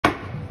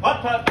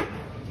Hot pot.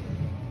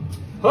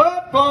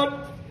 Hot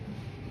pot.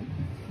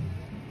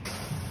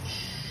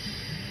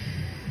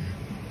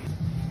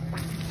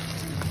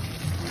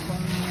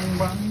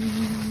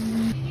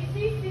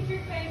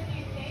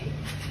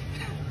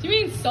 Do you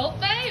mean Salt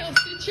Bay or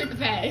Citrus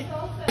Bay?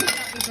 Salt Bay.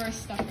 That was gross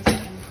stuff for a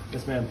second.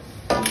 Yes, ma'am.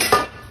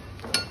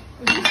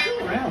 He's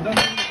still around,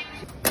 doesn't he?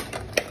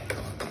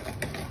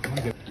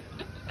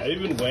 I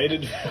even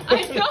waited.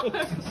 I know.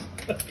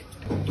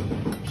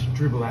 Just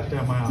dribble that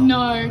down my arm.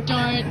 No,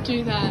 don't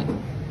do that.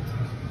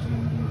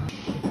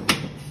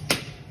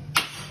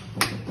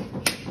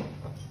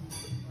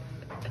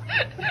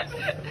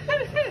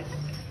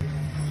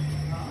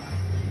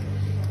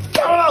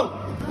 Go!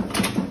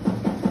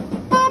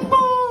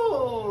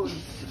 Bubbles!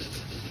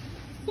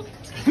 So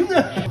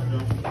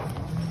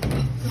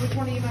which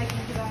one are you making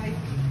today?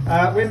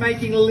 We're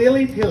making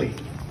Lily Pilly.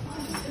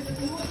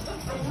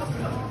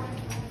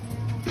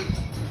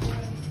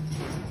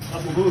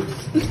 Double hooks.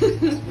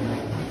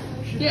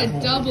 Yeah,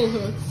 double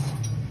hooks.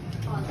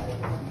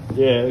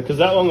 Yeah, because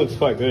that one looks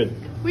quite good.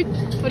 What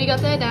do you got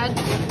there, Dad?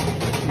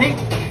 Pink.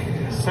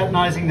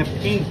 Satinising the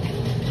pink.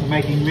 We're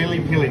making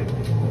Lily Pilly,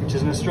 which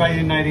is an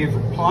Australian native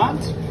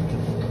plant.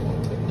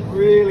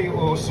 Really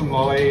awesome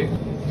lolly.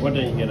 What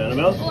don't you get,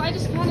 Annabelle? Well, I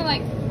just kind of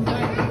like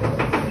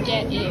don't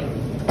get it.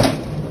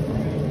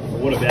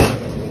 What about it?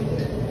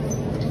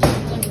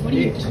 Like, what are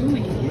you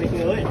doing?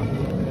 Making a late.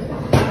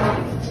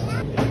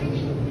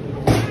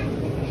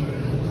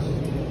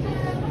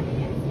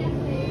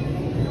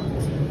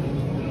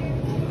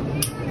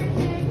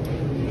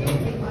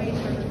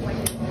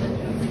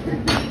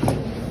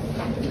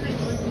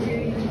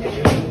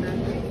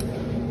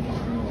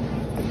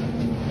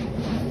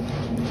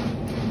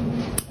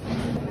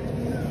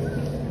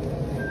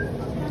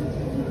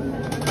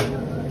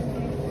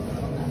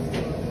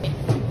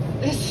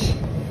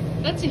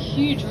 That's a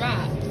huge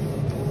rat.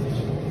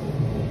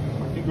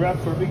 Big wrap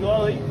for a big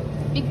lolly.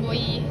 Big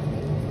boy.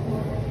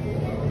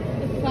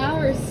 The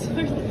flower is so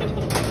little.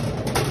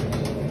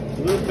 It's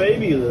a little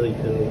baby lily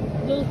pilly.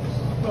 Little.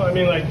 Oh, I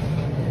mean like.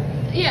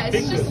 Yeah,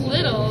 it's just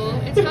little.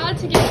 It's hard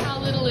to get how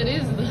little it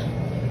is.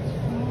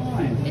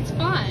 It's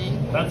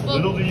fine. That's Well,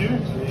 little to you?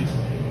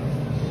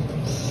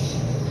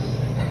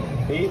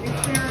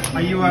 Jeez.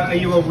 Are you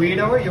a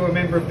weirdo? Are you a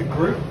member of the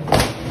group?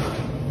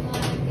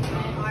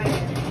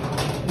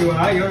 You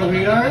are? You're a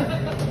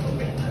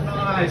weirdo?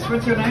 Nice.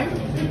 What's your name?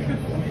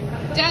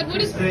 Dad,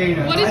 what is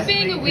Christina. what does Nice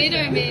being a to meet you.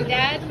 weirdo mean,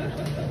 Dad?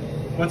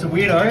 What's a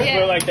weirdo? Yeah.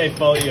 Feel like they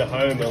follow you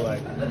home or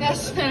like.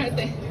 That's not a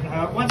thing.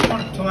 Once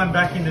upon a time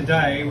back in the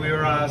day, we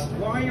were asked,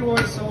 why are you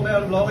always sold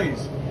out of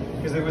lollies?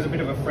 Because there was a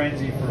bit of a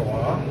frenzy for a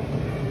while.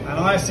 And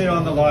I said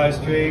on the live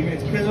stream,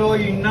 it's because all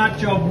you nut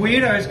job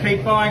weirdos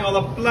keep buying all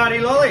the bloody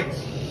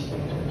lollies.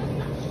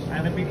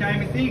 And it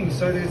became a thing.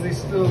 So there's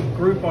this little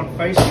group on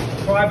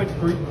Facebook, private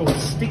group called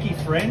Sticky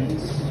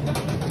Friends.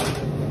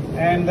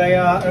 And they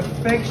are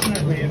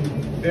affectionately and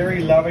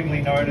very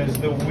lovingly known as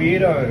the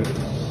Weirdos.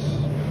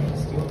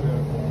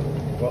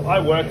 Well, I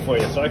work for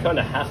you, so I kind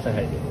of have to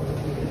hate you.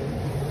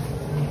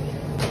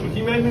 If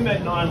you made me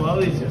make 9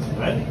 lollies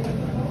yesterday,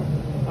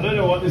 I don't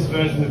know what this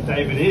version of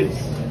David is.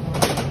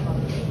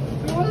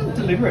 It wasn't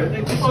deliberate.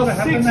 It just Oh, sort of 6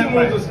 happened that and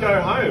way. we'll just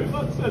go home.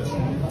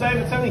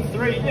 David's only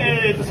 3.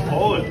 Yeah, just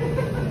forward.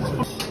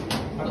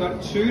 I've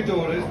got 2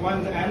 daughters.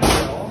 One's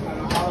Annabelle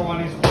and the other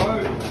one is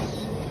Rose.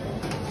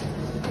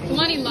 The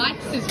one he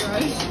likes is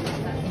Rose.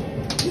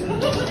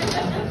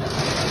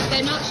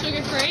 They're not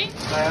sugar-free?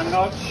 They are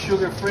not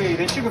sugar-free.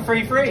 They're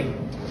sugar-free.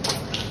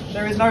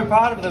 There is no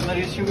part of them that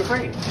is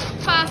sugar-free.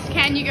 Fast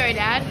can you go,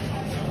 Dad?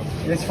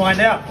 Let's find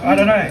out. I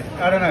don't know.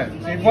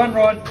 If one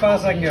rod,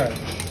 fast I can go.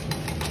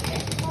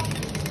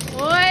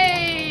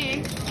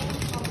 Oi!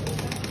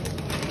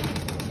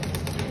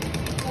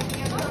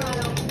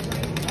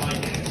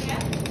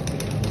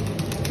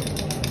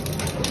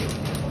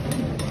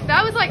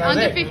 That was like That was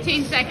under it.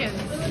 15 seconds.